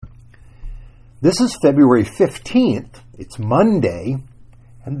This is February 15th. It's Monday,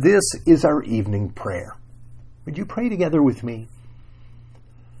 and this is our evening prayer. Would you pray together with me?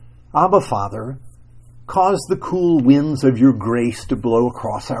 Abba, Father, cause the cool winds of your grace to blow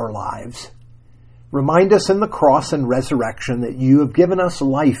across our lives. Remind us in the cross and resurrection that you have given us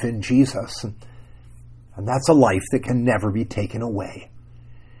life in Jesus, and that's a life that can never be taken away.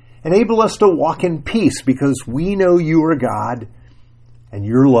 Enable us to walk in peace because we know you are God, and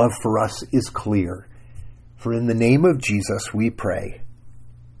your love for us is clear. For in the name of Jesus we pray.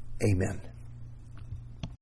 Amen.